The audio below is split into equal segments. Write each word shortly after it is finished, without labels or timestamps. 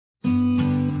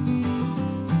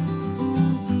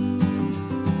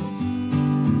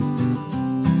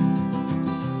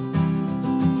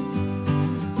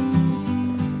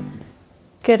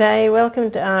G'day, welcome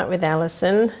to Art with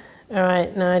Alison.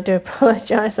 Alright, now I do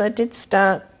apologise. I did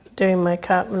start doing my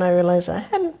cut when I realised I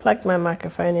hadn't plugged my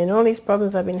microphone in. All these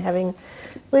problems I've been having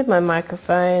with my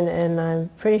microphone, and I'm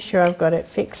pretty sure I've got it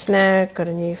fixed now. Got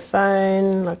a new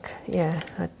phone. Look, yeah,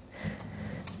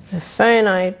 the phone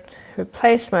I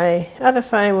replaced my other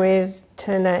phone with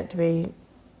turned out to be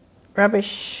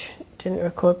rubbish. Didn't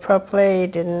record properly,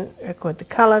 didn't record the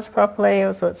colours properly,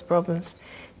 all sorts of problems.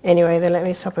 Anyway, they let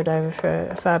me swap it over for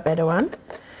a far better one.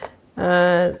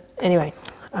 Anyway,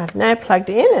 I've now plugged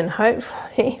it in, and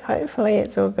hopefully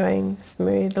it's all going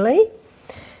smoothly.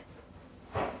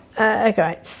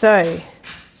 Okay, so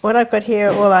what I've got here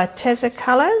are all Arteza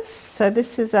colours. So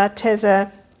this is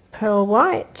Arteza Pearl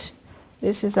White.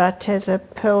 This is Arteza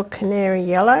Pearl Canary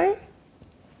Yellow.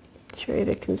 Show you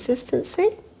the consistency.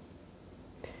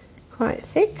 Quite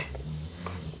thick.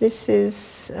 This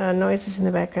is noises in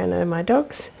the background are my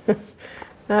dogs.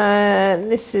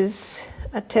 This is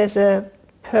Arteza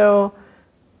Pearl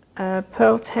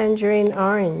Tangerine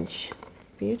Orange.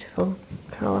 Beautiful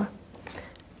colour.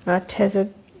 Arteza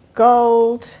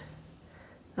Gold.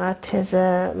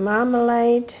 Arteza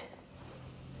Marmalade.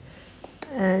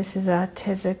 This is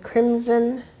Arteza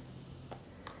Crimson.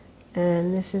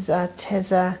 And this is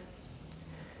Arteza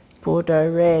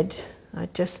Bordeaux Red. I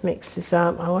just mixed this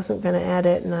up. I wasn't going to add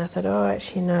it, and I thought, oh,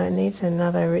 actually no, it needs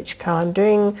another rich colour. I'm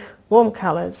doing warm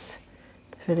colours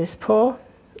for this pour.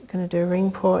 I'm going to do a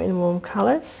ring pour in warm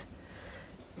colours.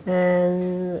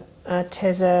 And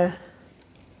Arteza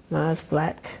Mars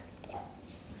Black.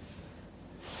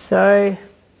 So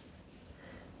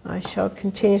I shall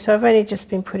continue. So I've only just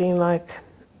been putting like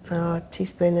a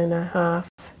teaspoon and a half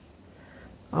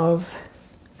of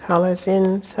colours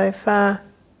in so far.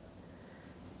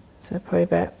 So probably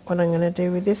about what I'm going to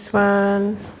do with this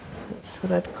one. That's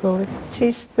what I'd call a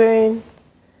teaspoon.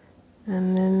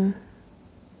 And then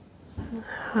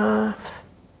half.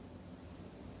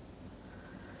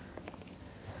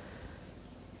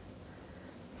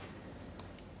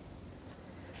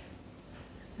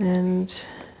 And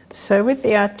so with the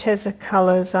Arteza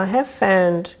colours, I have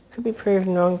found, could be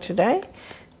proven wrong today,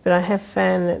 but I have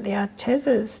found that the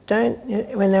Artezas don't,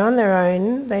 when they're on their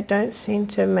own, they don't seem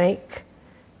to make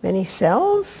many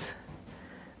cells,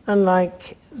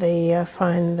 unlike I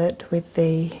find that with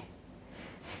the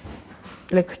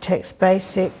Liquitex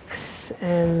Basics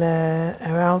and the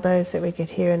Araldos that we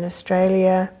get here in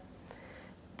Australia,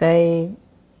 they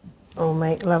all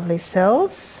make lovely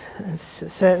cells. And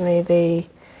certainly the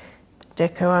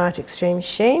Deco Art Extreme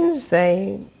Sheens,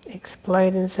 they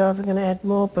explode in cells. I'm going to add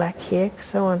more black here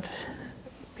because I want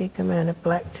a big amount of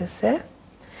black just there.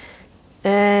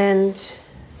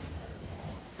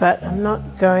 But I'm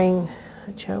not going,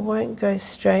 actually I won't go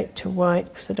straight to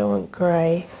white because I don't want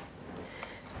grey.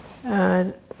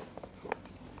 I'm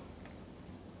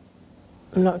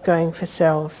not going for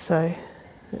cells, so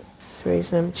that's the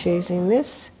reason I'm choosing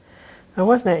this. I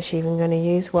wasn't actually even going to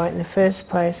use white in the first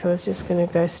place. I was just going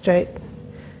to go straight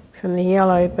from the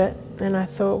yellow, but then I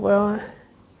thought, well,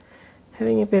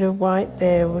 having a bit of white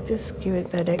there will just give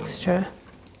it that extra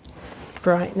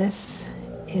brightness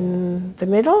in the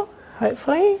middle.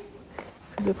 Hopefully,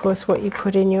 because of course what you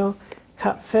put in your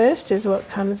cup first is what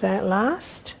comes out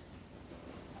last.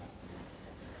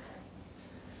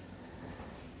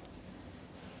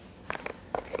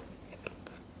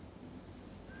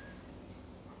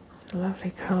 It's a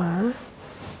lovely colour.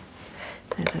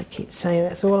 As I keep saying,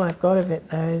 that's all I've got of it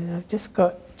though. I've just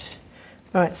got,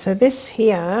 right, so this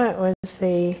here was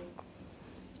the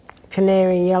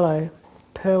Canary Yellow,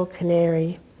 Pearl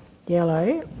Canary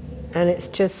Yellow, and it's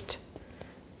just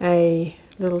a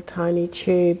little tiny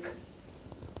tube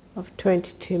of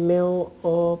 22 ml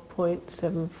or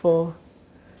 0.74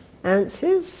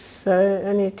 ounces, so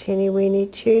only a teeny weeny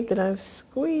tube that I've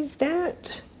squeezed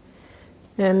out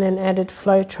and then added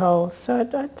Floetrol. So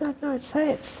I'd say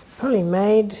it's probably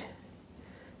made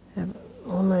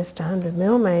almost 100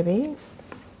 ml maybe,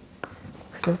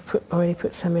 because I've already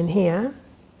put some in here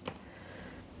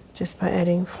just by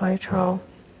adding Floetrol.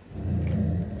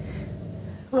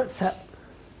 What's up?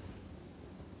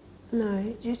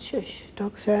 No, just shush.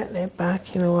 Dogs are out there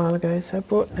barking a while ago, so I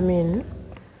brought them in.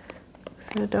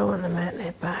 So I don't want them out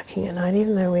there barking at night,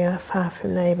 even though we are far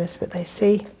from neighbours, but they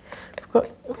see.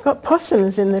 We've got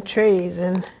possums in the trees,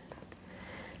 and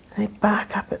they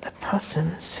bark up at the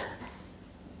possums.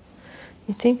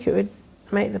 You'd think it would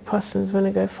make the possums want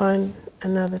to go find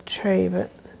another tree, but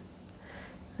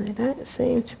they don't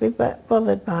seem to be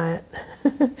bothered by it.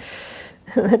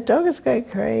 The dogs go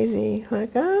crazy,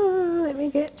 like, oh, let me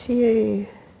get to you.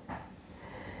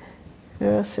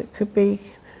 Or else it could be,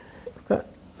 we've got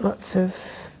lots of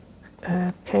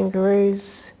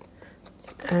kangaroos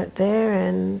out there,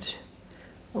 and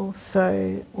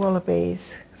also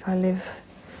wallabies. So I live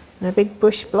in a big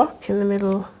bush block in the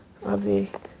middle of the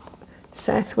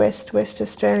southwest West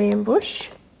Australian bush.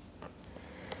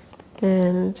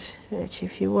 And actually,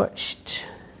 if you watched,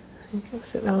 I think it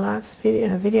was at the last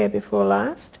video before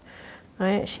last,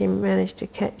 I actually managed to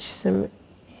catch some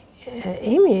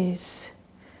emus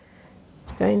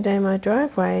going down my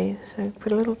driveway. So I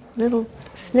put a little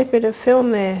snippet of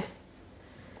film there.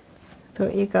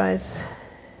 Thought you guys,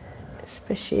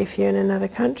 especially if you're in another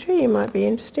country, you might be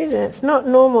interested. And it's not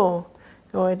normal,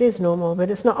 or it is normal,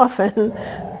 but it's not often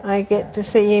I get to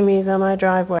see emus on my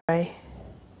driveway.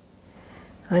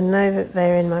 I know that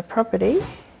they're in my property,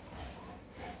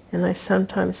 and I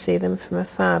sometimes see them from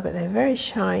afar, but they're very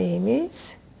shy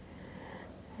emus,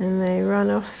 and they run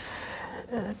off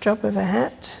at a drop of a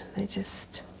hat. They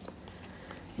just,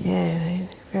 yeah, they're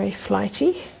very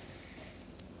flighty.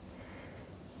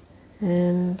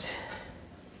 And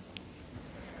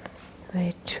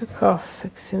they took off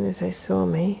as soon as they saw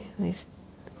me.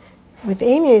 With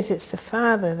emus, it's the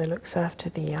father that looks after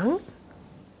the young.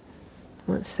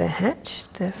 Once they're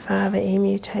hatched, the father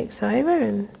emu takes over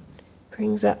and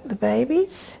brings up the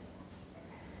babies.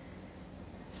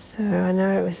 So I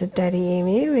know it was a daddy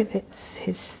emu with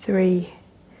his 3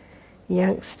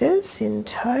 youngsters in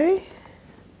tow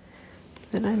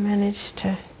that I managed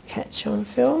to catch on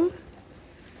film.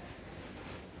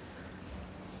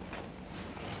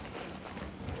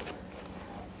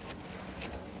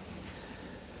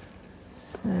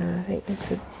 So I think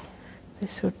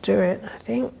this will do it, I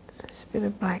think. There's a bit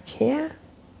of black here.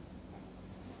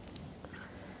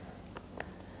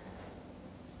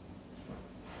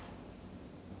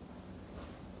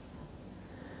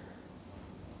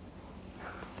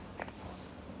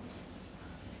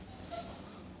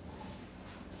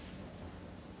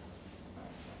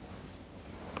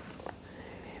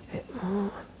 Maybe a bit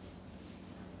more,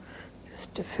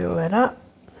 just to fill that up.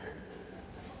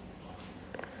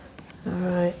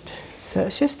 Alright, so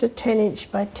it's just a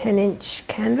 10-inch by 10-inch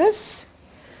canvas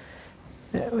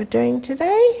that we're doing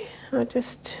today. I'll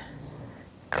just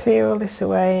clear all this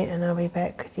away and I'll be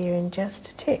back with you in just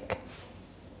a tick.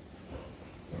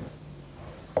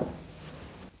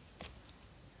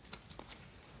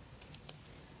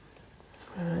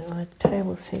 Alright, my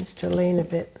table seems to lean a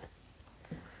bit,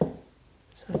 so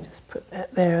I'll just put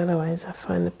that there, otherwise I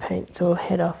find the paint's all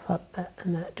head off up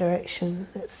in that direction.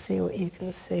 Let's see what you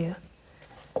can see a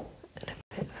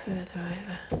bit further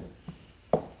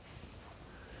over.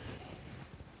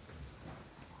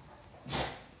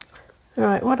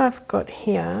 Alright, what I've got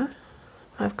here,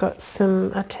 I've got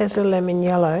some Arteza lemon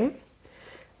yellow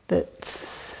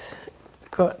that's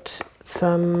got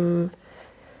some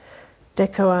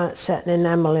Deco Art satin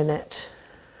enamel in it,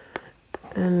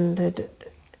 and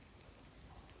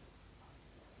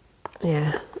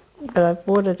yeah, but I've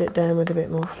watered it down with a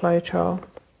bit more Floetrol.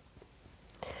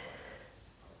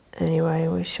 Anyway,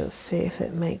 we shall see if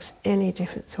it makes any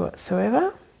difference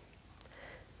whatsoever.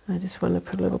 I just want to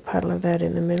put a little puddle of that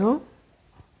in the middle.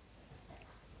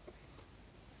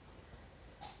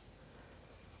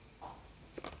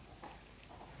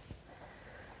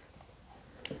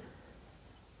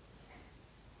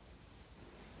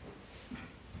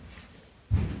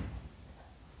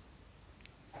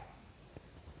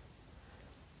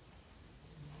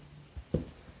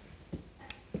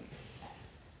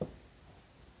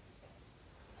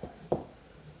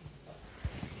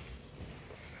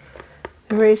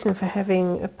 The reason for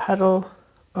having a puddle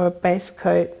or a base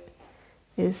coat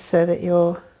is so that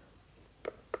your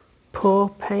pour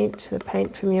paint, the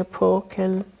paint from your pour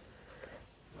can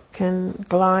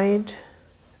glide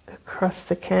across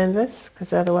the canvas,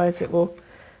 because otherwise it will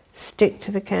stick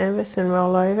to the canvas and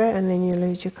roll over and then you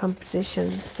lose your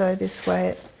composition. So this way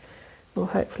it will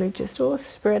hopefully just all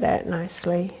spread out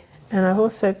nicely. And I've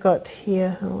also got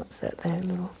here, oh, what's that there,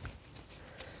 little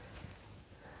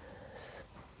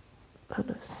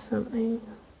something,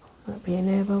 might be an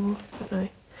air bubble, don't know.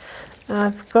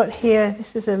 I've got here,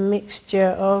 this is a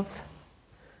mixture of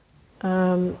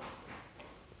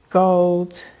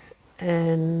gold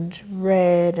and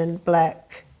red and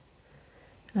black.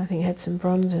 I think it had some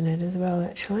bronze in it as well,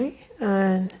 actually.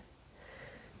 And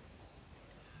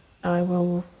I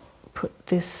will put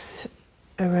this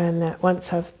around that.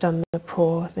 Once I've done the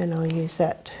pour, then I'll use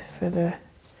that for the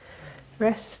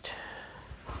rest.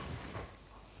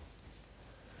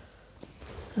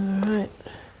 Alright.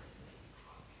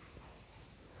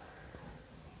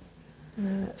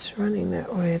 Now that's running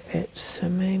that way a bit, so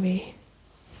maybe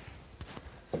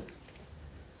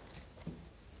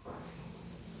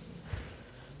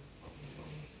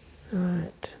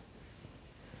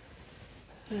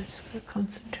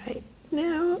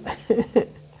now.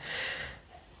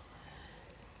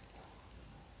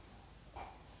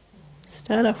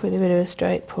 Start off with a bit of a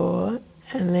straight pour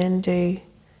and then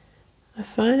I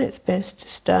find it's best to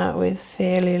start with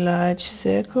fairly large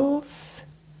circles.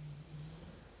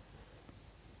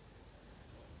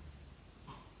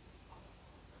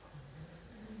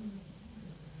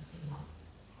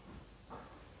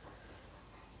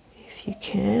 If you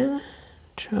can,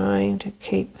 trying to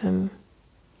keep them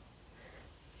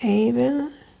even,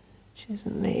 which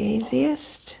isn't the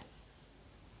easiest.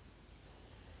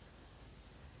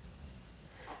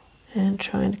 And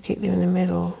trying to keep them in the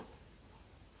middle.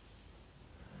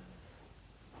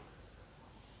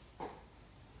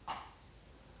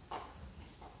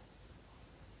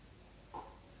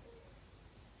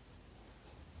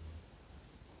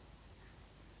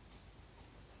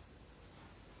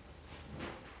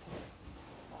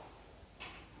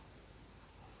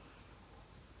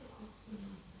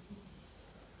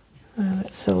 Well,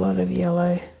 that's a lot of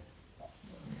yellow.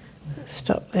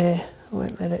 Stop there. I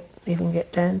won't let it even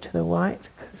get down to the white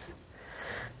because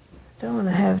I don't want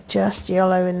to have just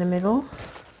yellow in the middle.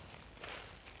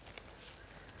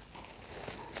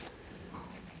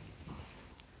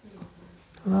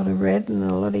 A lot of red and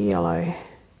a lot of yellow.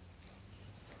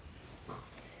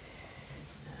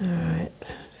 Alright,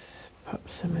 just pop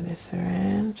some of this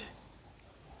around.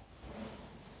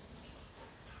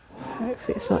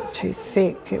 Hopefully it's not too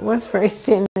thick. It was very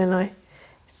thin and I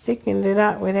thickened it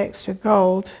up with extra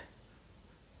gold.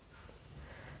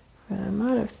 But I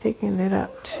might have thickened it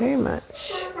up too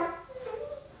much.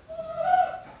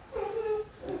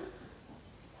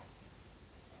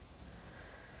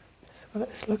 That's what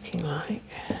it's looking like.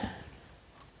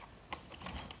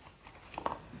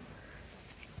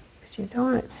 But you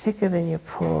don't want it thicker than your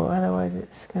pour, otherwise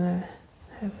it's going to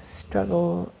have a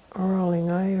struggle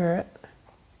rolling over it.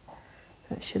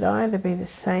 It should either be the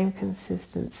same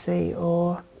consistency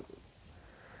or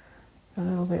a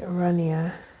little bit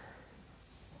runnier.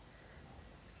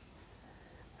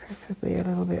 Preferably a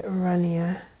little bit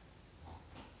runnier.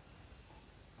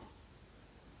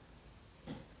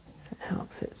 It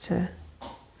helps it to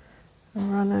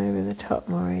run over the top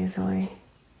more easily.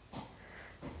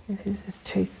 If this is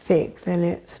too thick, then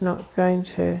it's not going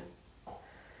to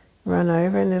run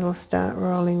over and it'll start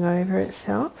rolling over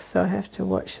itself, so I have to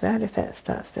watch that. If that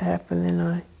starts to happen, then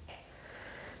I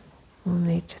will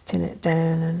need to thin it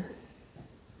down and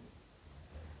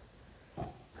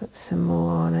put some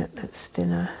more on it that's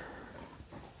thinner.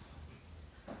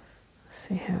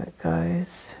 See how it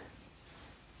goes.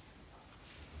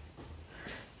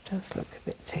 It does look a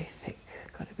bit too thick.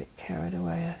 Got a bit carried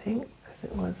away, I think, because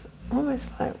it was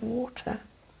almost like water.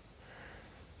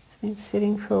 It's been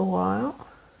sitting for a while.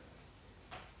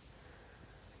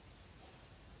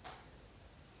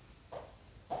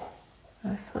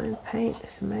 I find paint,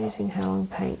 it's amazing how long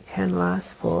paint can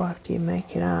last for after you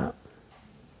make it up.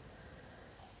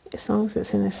 As long as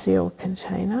it's in a sealed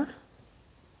container.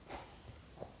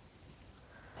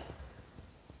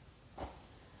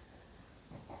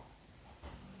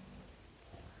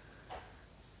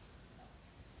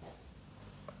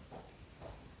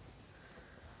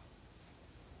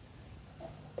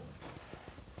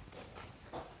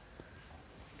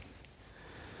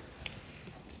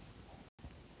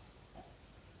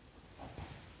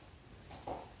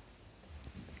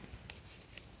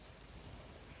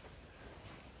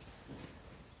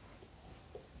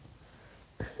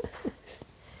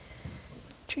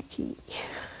 Tricky.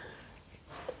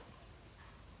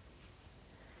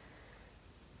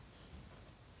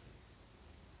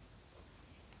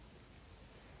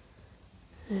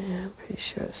 Yeah, I'm pretty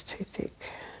sure it's too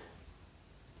thick.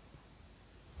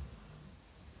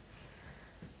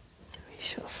 We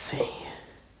shall see.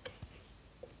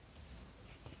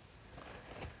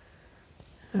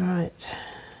 All right.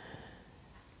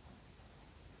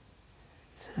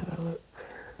 Let's have a look.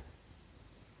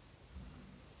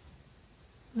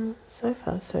 So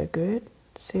far so good.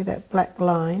 See that black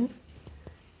line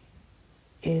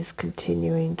is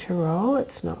continuing to roll.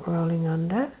 It's not rolling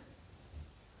under.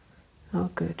 Oh,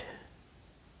 good.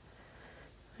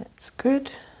 That's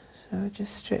good. So I'll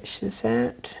just stretch this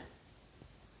out.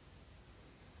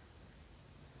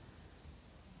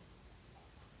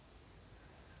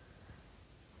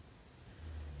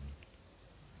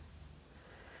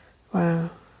 Wow.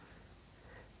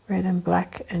 Red and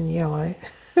black and yellow.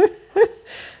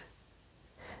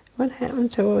 What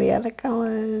happened to all the other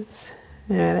colours?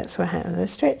 No, that's what happens. I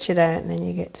stretch it out and then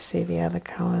you get to see the other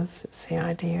colours. It's the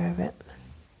idea of it.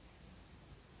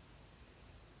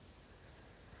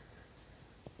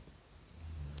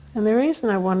 And the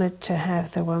reason I wanted to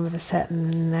have the one with the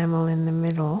satin enamel in the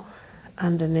middle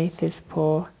underneath this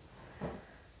paw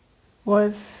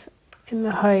was in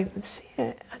the hope of, see,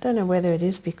 I don't know whether it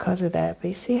is because of that, but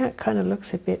you see how it kind of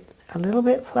looks a little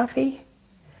bit fluffy,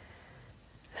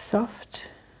 soft?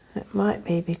 That might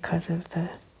be because of the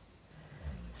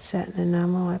satin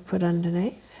enamel I put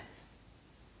underneath.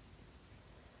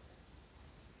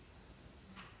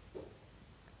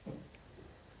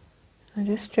 I'm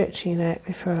just stretching it out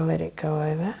before I let it go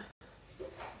over.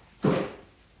 I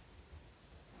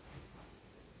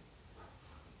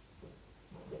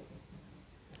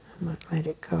might let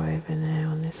it go over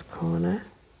now on this corner.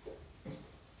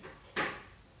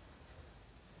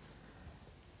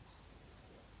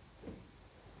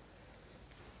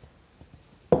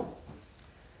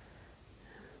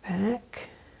 Back.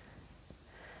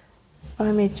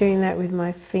 By me doing that with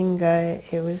my finger,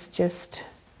 it was just,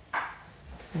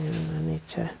 and I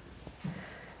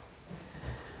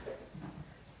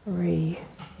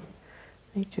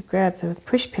need to grab the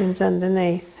push pins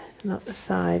underneath, not the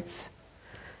sides.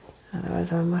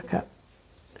 Otherwise I'll muck up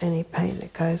any paint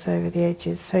that goes over the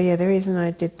edges. So yeah, the reason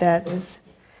I did that is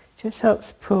it just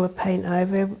helps pull the paint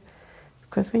over,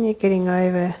 because when you're getting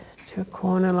over to a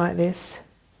corner like this,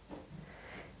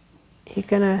 you're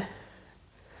going to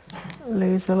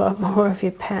lose a lot more of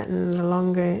your pattern the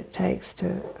longer it takes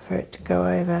for it to go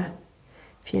over,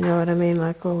 if you know what I mean,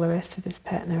 like all the rest of this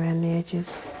pattern around the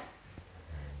edges.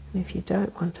 And if you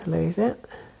don't want to lose it,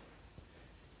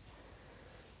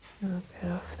 I'll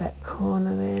get off that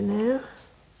corner there now.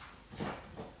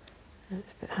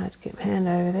 It's a bit hard to get my hand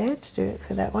over there to do it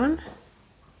for that one.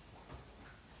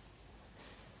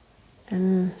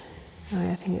 And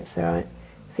I think it's alright.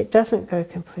 If it doesn't go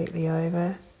completely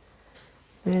over,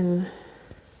 then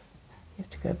you have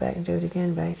to go back and do it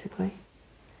again, basically.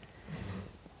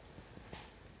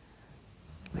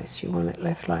 Unless you want it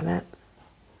left like that.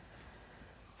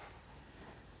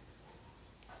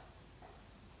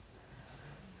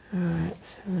 Alright,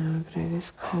 so now I'm going to do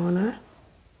this corner.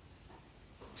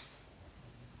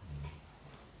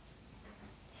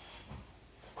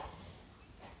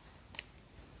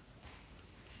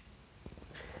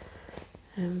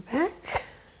 And back.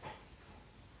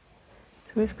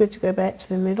 So it's good to go back to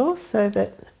the middle so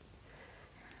that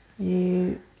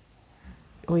you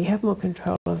have more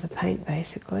control of the paint,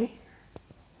 basically.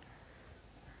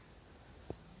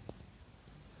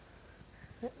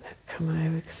 Let that come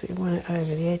over, because we want it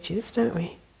over the edges, don't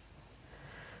we?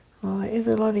 Well, there is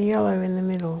a lot of yellow in the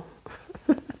middle.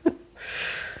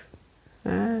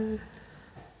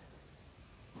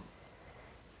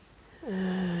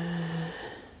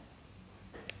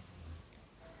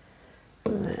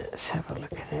 Let's have a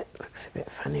look at it. Looks a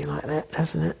bit funny like that,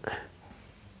 doesn't it?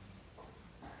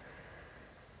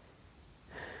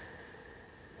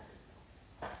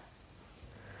 I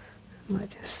might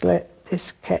just let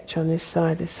this catch on this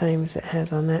side the same as it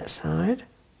has on that side.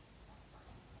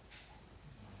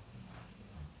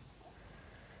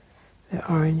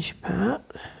 The orange part.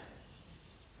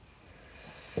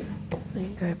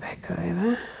 Then go back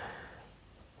over.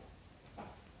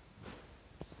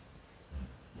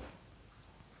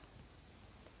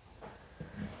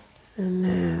 And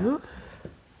now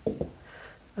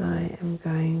I am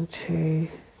going to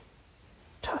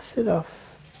toss it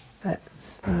off that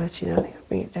side. I think I'll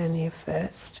bring it down here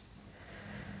first.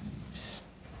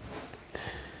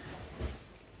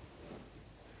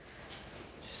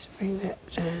 Just bring that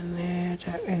down there. I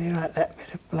don't really like that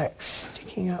bit of black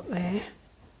sticking up there.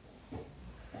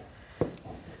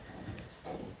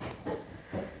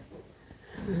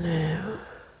 And now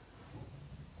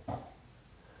I'm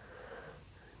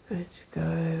going to go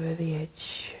over the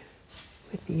edge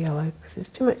with the yellow, because there's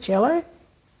too much yellow.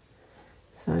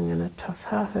 So I'm going to toss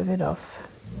half of it off.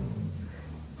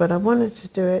 But I wanted to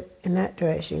do it in that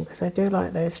direction because I do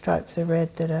like those stripes of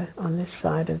red that are on this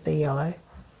side of the yellow.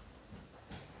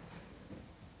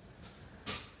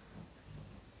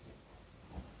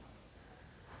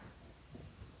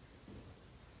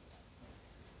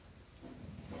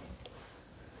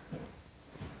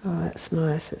 Oh, that's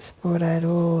nice. It's brought out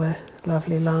all the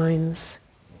lovely lines.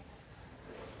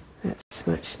 That's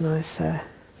much nicer.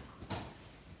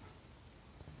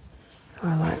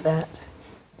 I like that.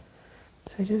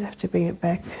 So you just have to bring it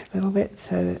back a little bit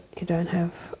so that you don't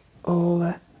have all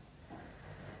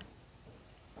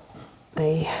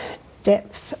the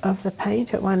depth of the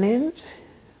paint at one end.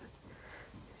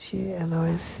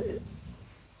 Otherwise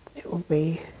it will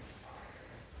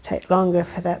take longer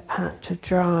for that part to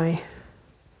dry.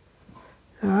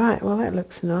 Alright, well that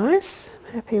looks nice.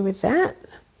 I'm happy with that.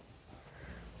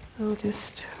 I'll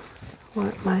just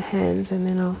wipe my hands and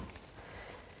then I'll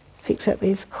fix up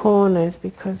these corners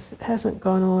because it hasn't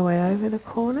gone all the way over the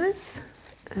corners.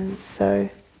 and so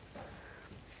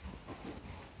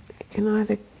you can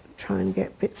either try and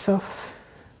get bits off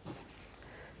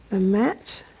the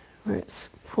mat where it's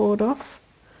poured off.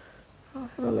 I'll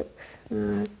have a look.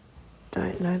 No, I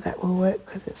don't know that will work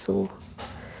because it's all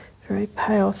very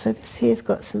pale. So this here's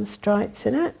got some stripes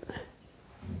in it.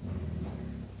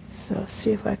 So I'll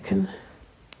see if I can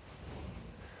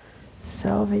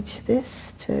salvage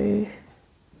this to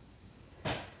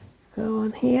go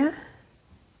on here.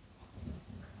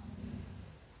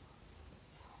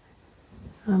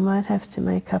 I might have to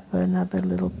make up another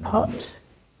little pot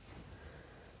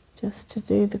just to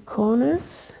do the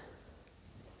corners,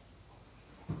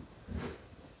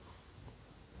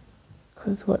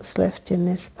 because what's left in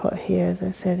this pot here, as I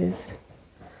said, is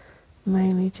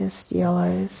mainly just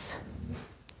yellows.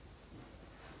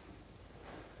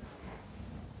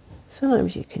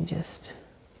 Sometimes you can just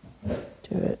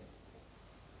do it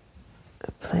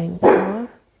a plain colour.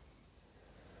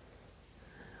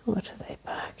 What are they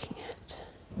barking at?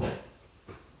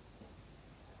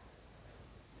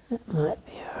 That might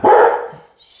be alright.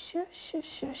 Shush, shush,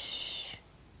 shush.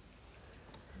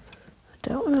 I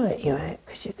don't want to let you out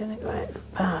because you're going to go out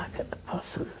and bark at the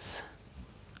possums.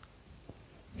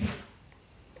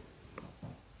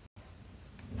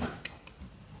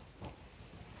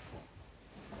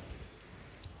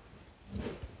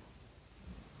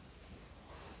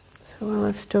 So while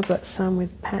I've still got some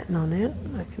with pattern on it,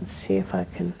 I can see if I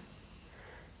can.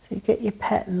 So you get your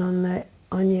pattern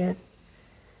on your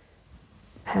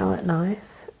palette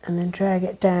knife and then drag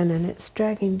it down, and it's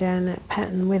dragging down that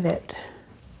pattern with it.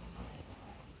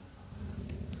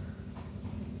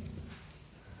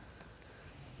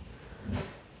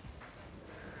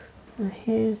 And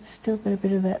here's still got a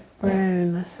bit of that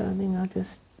brown, so I think I'll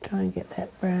just try and get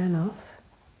that brown off.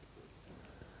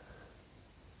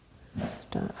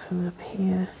 Start from up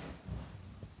here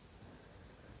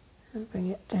and bring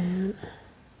it down.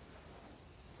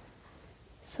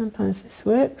 Sometimes this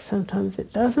works, sometimes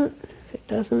it doesn't. If it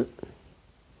doesn't,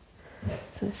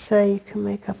 as I say, you can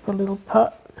make up a little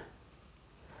pot.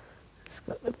 It's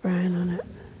got the brown on it.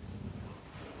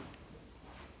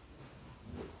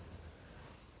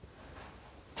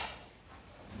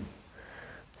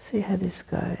 See how this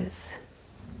goes.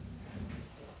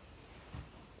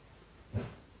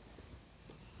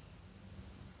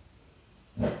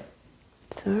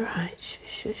 It's all right. Shush,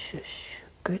 shush, shush.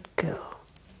 Good girl.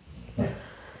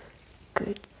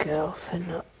 Good girl for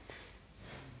not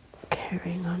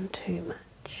carrying on too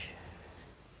much.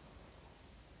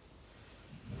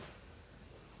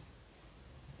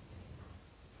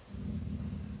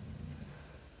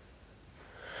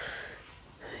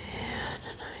 Yeah, I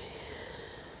don't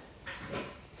know.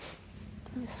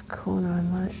 This corner I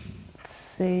might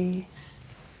see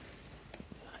if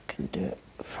I can do it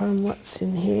from what's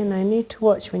in here. And I need to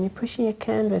watch when you're pushing your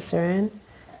canvas around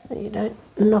that you don't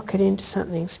knock it into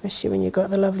something, especially when you've got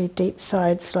the lovely deep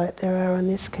sides like there are on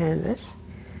this canvas.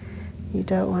 You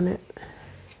don't want it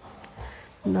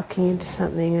knocking into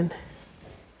something and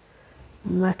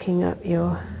mucking up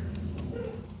your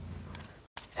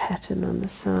pattern on the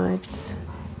sides.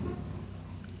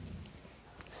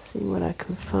 See what I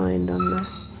can find on the...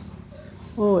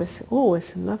 Oh, there's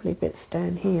some lovely bits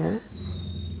down here.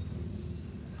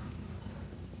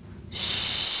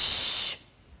 Shh!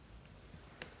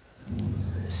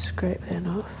 Scrape that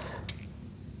off.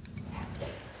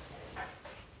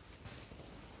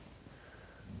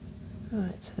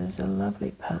 Right, so there's a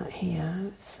lovely part here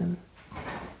with some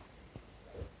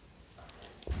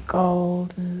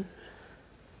gold and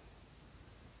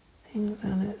things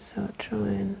on it, so I'll try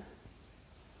and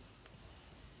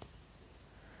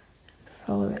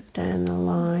follow it down the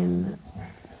line.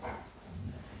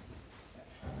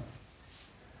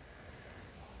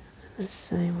 And the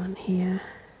same one here.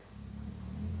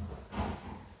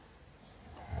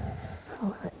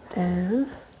 Follow it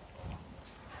down.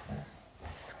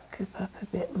 Scoop up a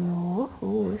bit more.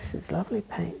 Oh, this is lovely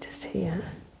paint just here.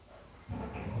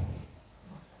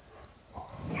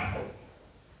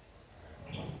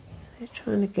 You're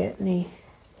trying to get any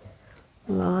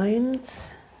lines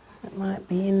that might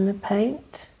be in the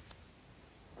paint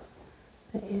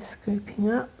that you're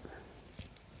scooping up,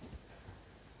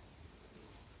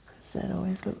 because that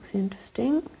always looks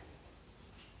interesting.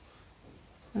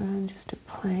 And just a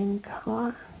plain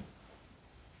colour,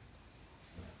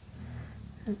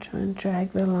 and try and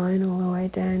drag the line all the way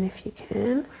down if you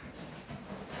can.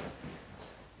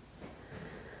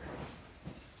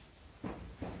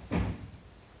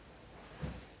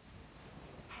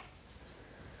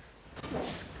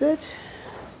 That's good.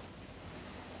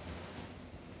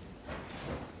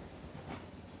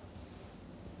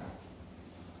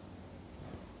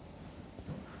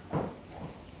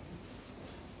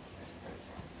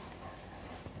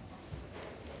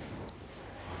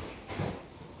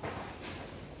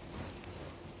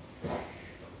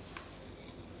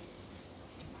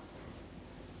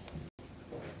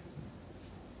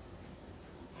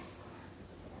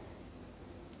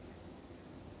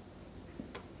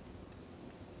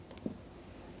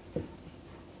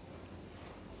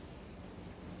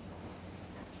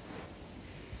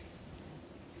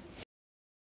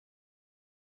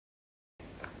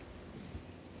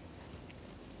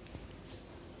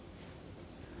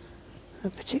 I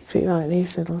particularly like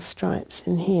these little stripes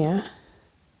in here.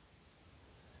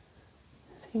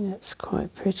 I think that's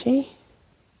quite pretty.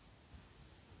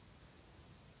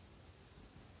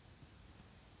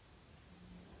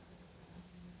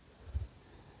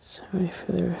 Sorry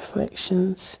for the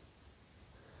reflections.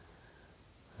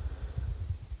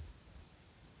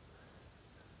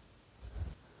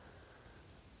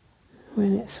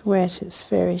 When it's wet, it's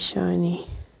very shiny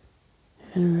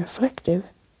and reflective.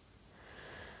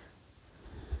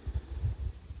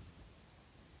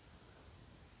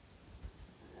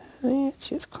 I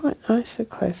think it's quite nice, the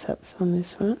close-ups on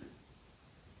this one.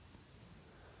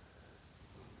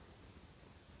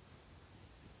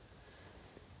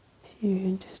 A few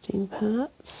interesting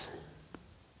parts.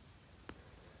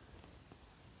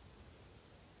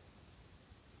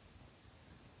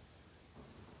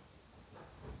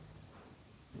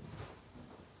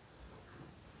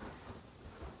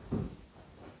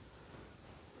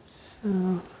 So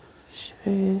I'll show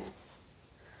you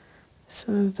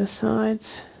some of the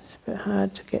sides. It's a bit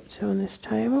hard to get to on this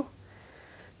table.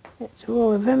 Get to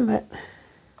all of them, but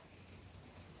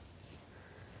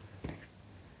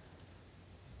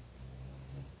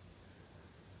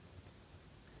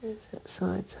there's that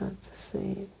side, it's hard to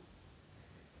see.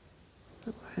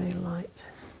 Not very light.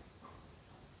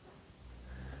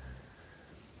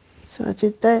 So I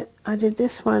did that. I did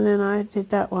this one and I did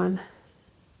that one,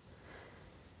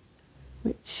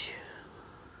 which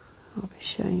I'll be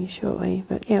showing you shortly.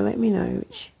 But yeah, let me know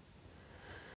which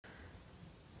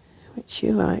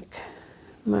you like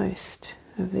most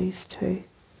of these two,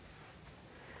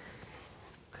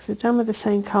 because they're done with the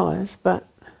same colours, but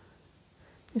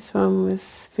this one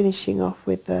was finishing off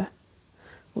with the,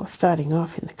 well, starting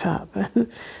off in the cup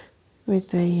with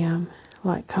the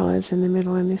light colours in the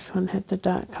middle, and this one had the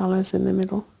dark colours in the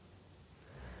middle.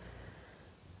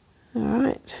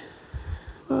 Alright,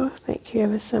 well, thank you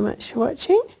ever so much for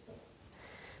watching,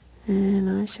 and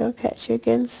I shall catch you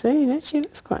again soon. Actually, it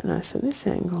looks quite nice on this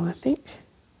angle, I think.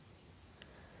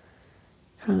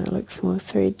 Kind of looks more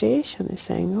 3D-ish on this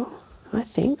angle, I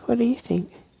think. What do you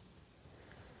think?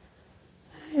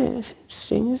 Yeah, it's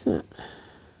interesting, isn't it?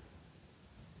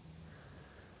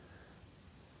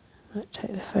 Might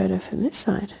take the photo from this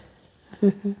side.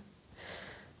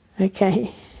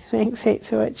 Okay, thanks heaps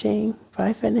for watching.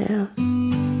 Bye for now.